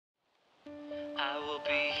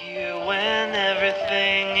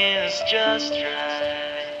feels just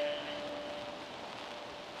right.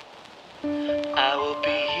 I will be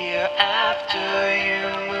here after you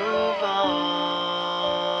move on.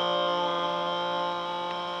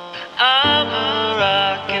 I'm a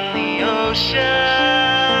rock in the ocean,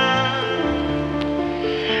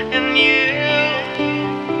 and you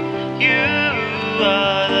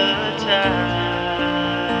are the tide.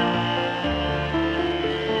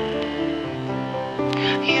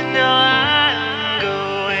 You know I'm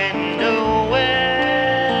going nowhere.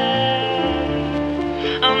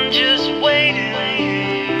 I'm just waiting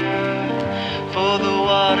here for the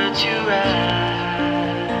water to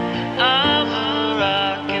rise. I'm a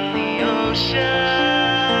rock in the ocean,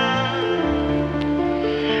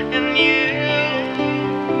 and you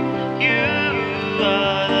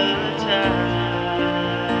are the tide.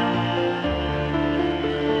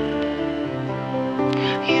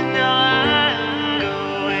 You know I'm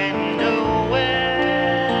going nowhere.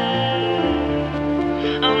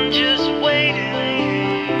 I'm just waiting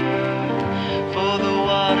here for the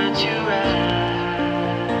water to rise.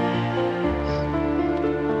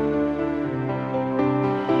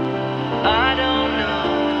 I don't know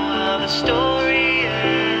how the story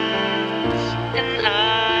ends, and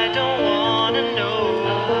I don't wanna know.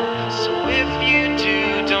 So if you do,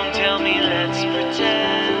 don't tell me, let's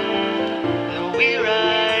pretend that we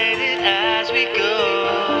write it as we go.